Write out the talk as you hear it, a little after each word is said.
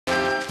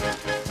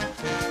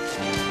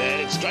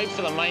Straight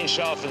for the main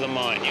shaft of the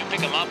mine. You pick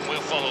them up,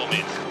 we'll follow them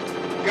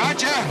in.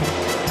 Gotcha!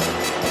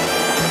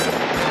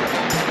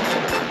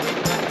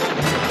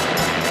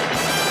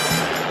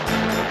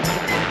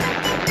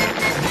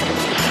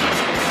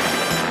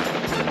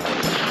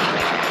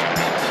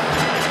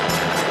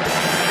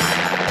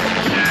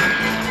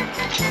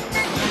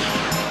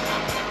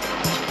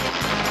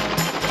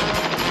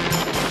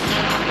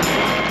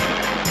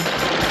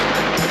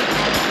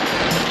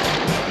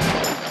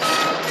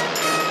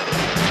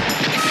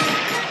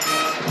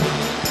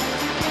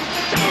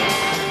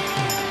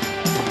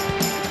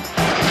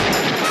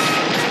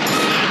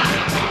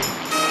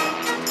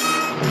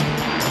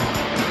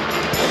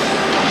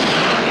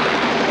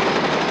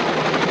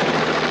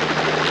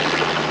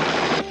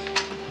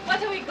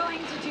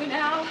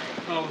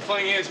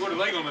 What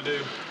are they going to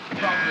do?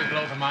 Probably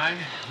blow the mine.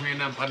 We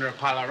end up under a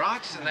pile of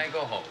rocks, and they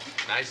go home.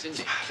 Nice and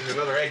neat. There's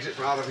another exit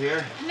out of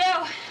here.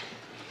 No.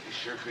 You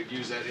sure could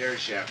use that air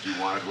shaft you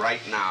wanted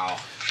right now.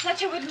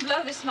 Fletcher wouldn't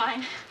blow this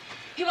mine.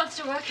 He wants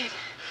to work it.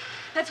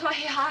 That's why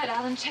he hired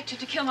Alan Schechter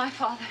to kill my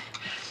father.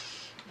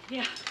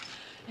 Yeah,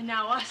 and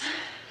now us.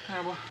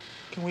 Well,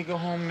 can we go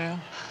home now?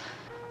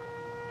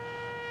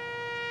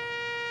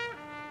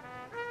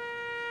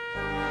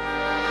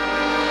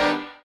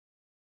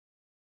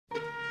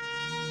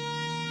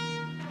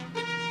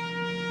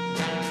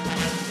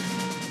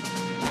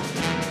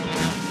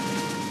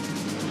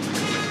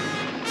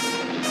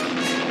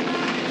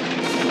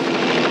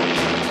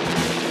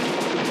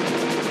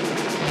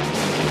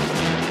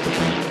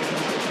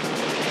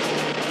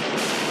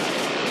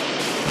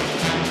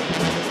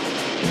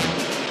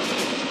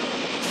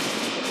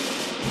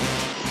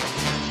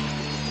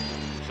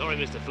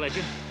 Mr.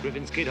 Fletcher.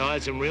 Griffin's kid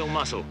hired some real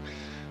muscle.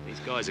 These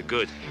guys are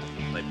good.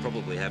 They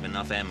probably have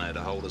enough ammo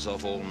to hold us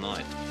off all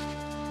night.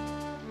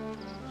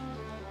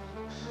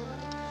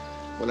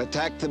 We'll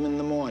attack them in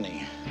the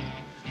morning.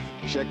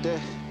 Schechter,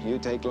 you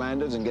take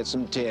Landers and get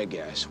some tear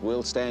gas.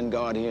 We'll stand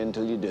guard here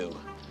until you do.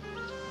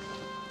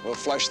 We'll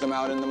flush them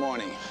out in the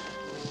morning.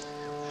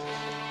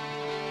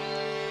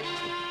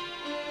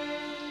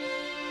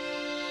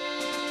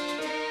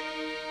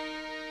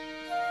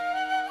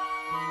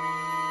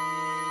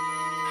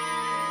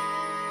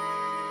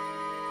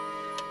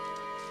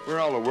 Where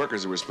are all the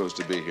workers that were supposed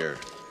to be here?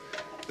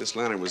 This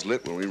lantern was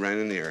lit when we ran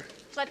in here.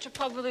 Fletcher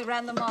probably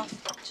ran them off,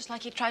 just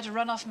like he tried to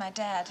run off my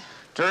dad.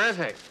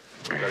 Terrific.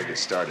 We gotta get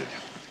started.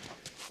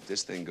 If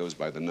this thing goes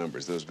by the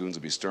numbers, those goons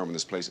will be storming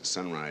this place at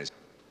sunrise.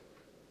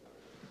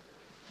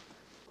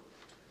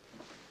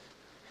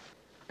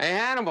 Hey,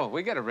 Hannibal,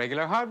 we got a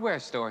regular hardware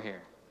store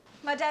here.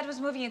 My dad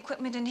was moving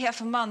equipment in here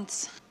for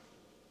months.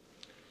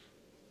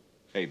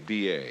 Hey,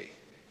 B.A.,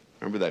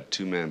 remember that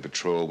two-man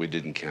patrol we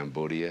did in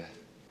Cambodia?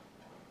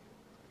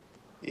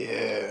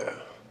 Yeah,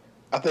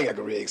 I think I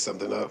could rig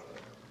something up.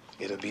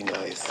 It'll be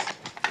nice. Hey,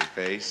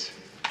 Pace,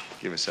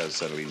 give us that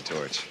acetylene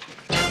torch.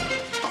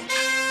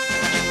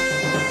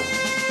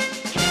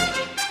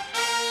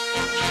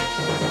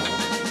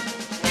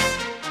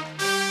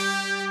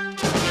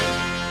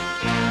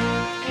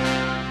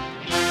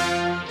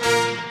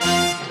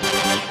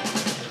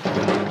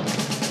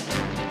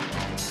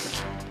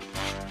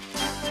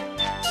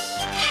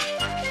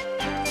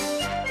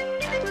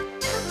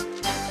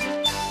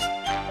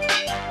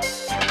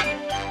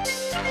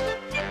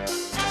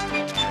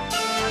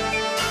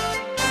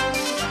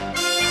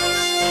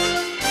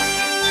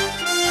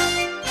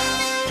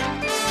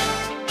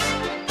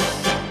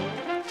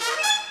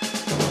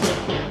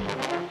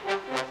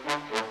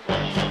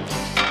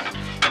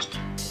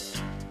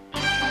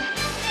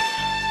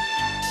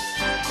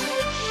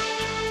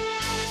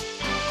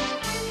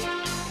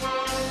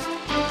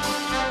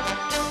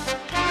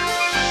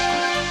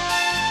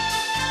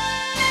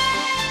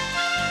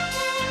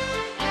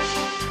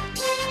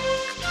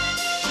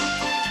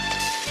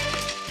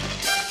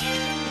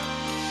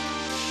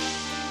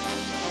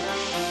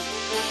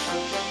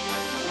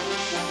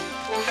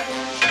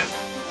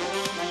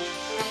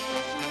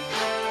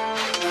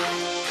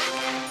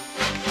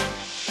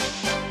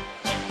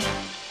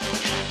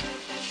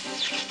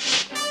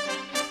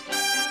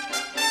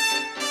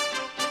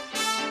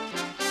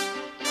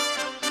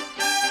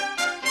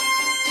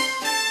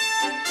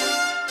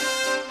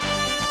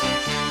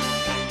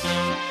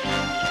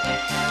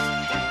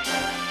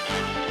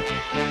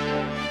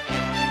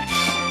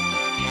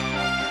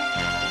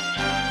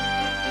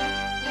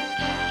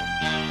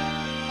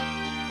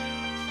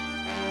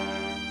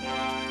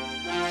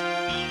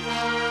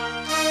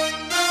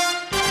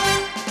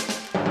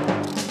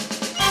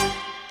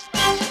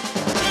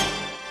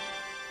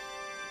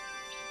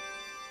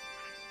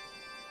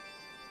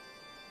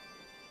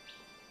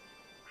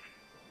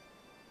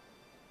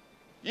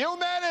 You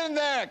men in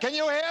there, can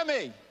you hear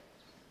me?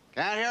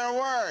 Can't hear a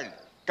word.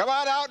 Come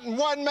on out in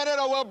 1 minute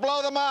or we'll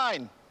blow the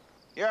mine.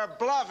 You're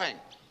bluffing.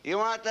 You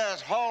want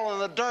this hole in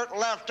the dirt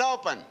left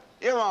open.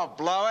 You won't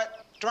blow it.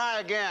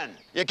 Try again.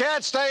 You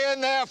can't stay in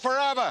there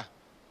forever.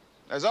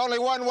 There's only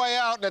one way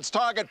out, and it's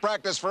target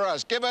practice for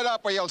us. Give it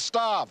up or you'll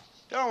starve.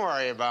 Don't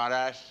worry about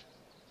us.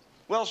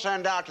 We'll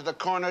send out to the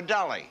corner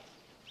deli.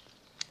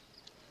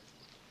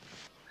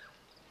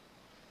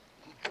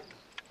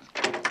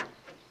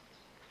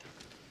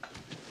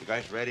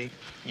 guys ready?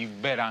 You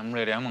bet I'm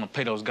ready. I'm gonna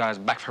pay those guys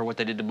back for what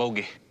they did to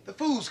Bogey. The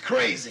fool's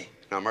crazy.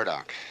 Now,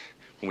 Murdoch,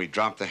 when we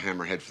drop the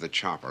hammerhead for the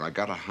chopper, I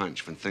got a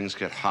hunch when things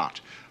get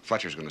hot,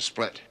 Fletcher's gonna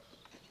split.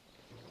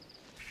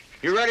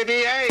 You ready,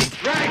 B.A.?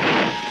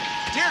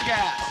 Right. Tear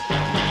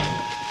gas.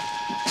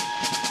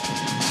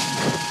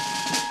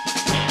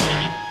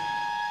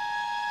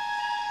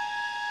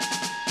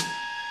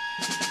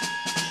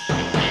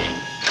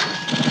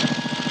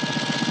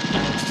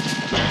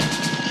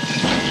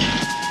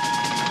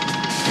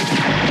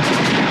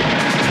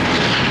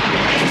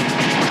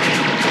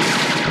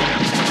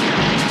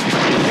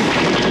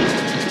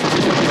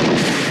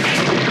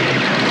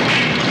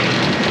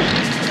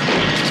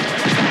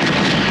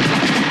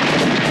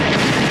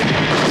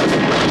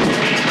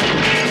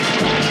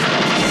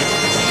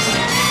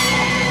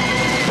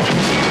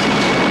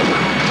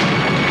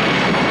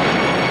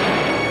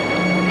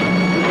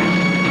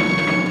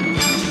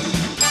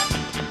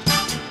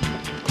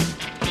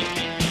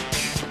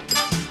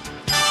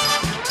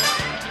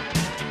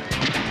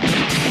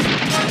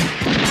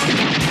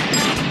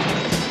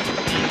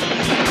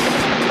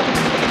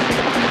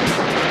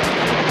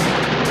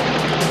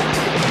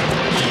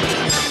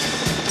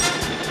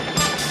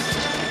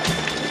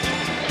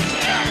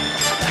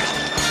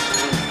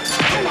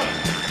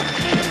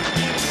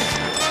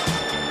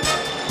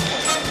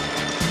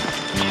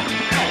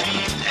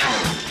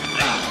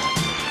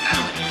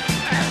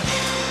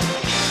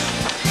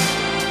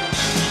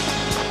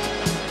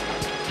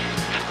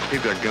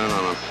 Keep their gun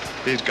on him.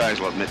 These guys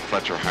will admit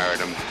Fletcher hired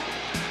him.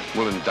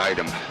 We'll indict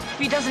him. If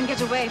he doesn't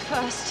get away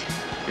first.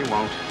 He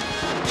won't.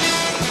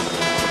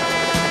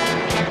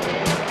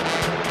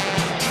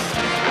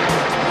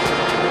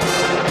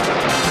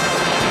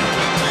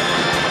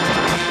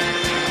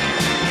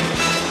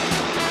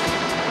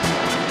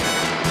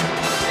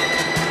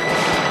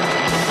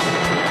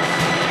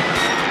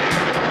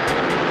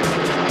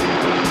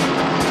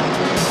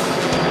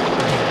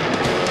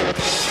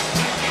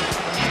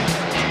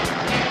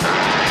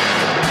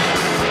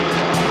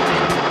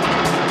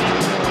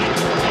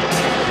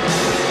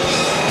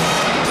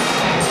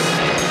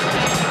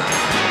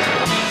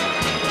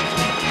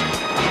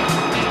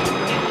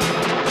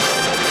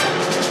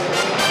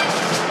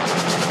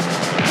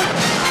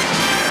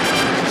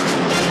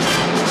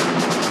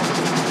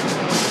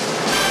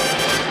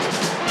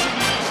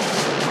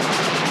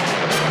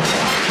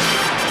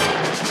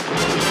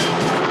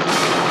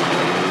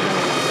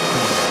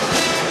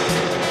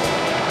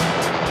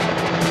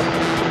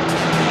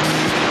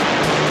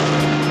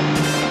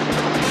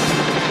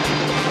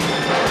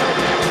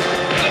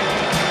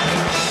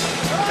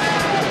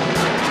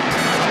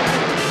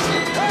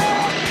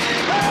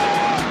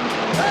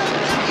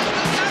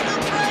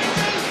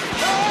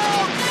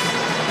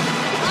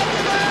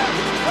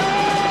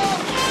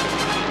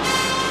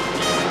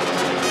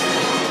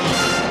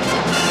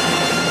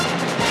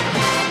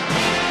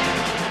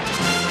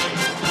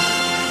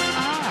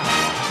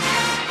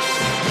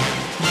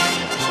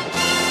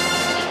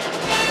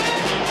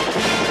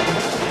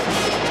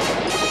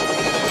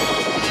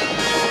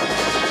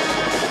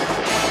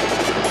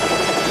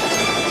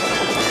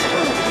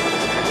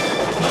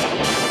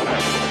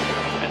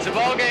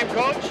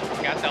 Coach,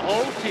 got the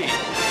whole team.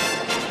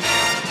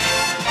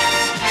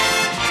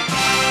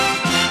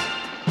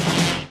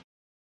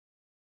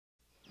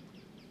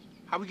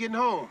 How we getting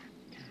home?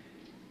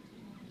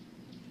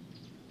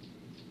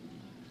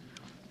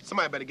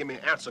 Somebody better give me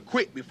an answer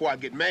quick before I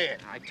get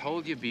mad. I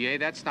told you, B.A.,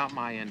 that's not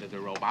my end of the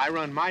rope. I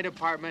run my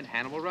department,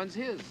 Hannibal runs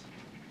his.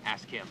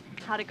 Ask him.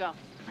 How'd it go?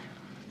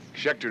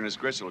 Schechter and his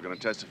Gristle are going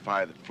to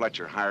testify that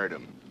Fletcher hired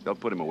him. They'll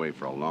put him away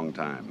for a long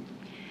time.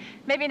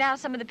 Maybe now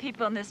some of the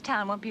people in this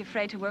town won't be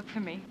afraid to work for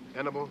me.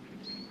 Hannibal,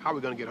 how are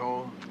we gonna get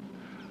home?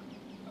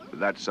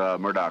 That's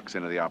Murdoch's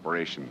end of the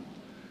operation.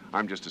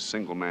 I'm just a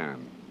single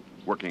man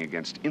working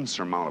against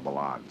insurmountable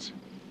odds.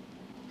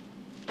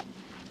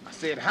 I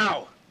said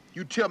how?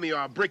 You tell me or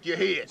I'll break your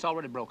head. It's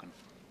already broken.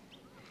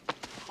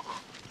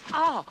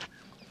 Oh.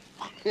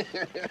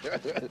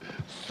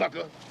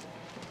 Sucker.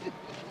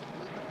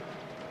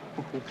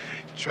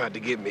 Tried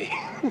to get me.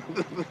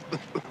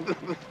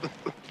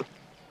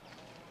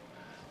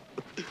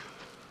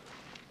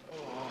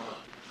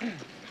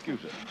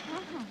 Excuse us.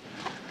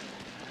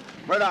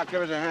 Murdoch,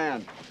 give us a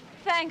hand.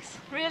 Thanks,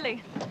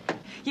 really.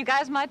 You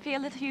guys might be a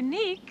little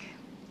unique,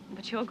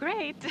 but you're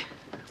great.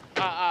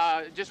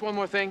 Just one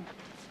more thing.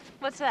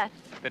 What's that?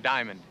 The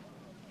diamond.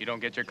 You don't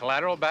get your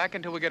collateral back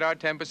until we get our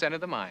 10%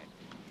 of the mine.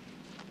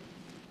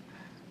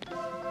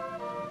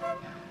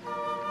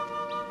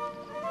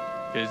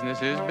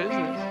 Business is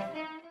business.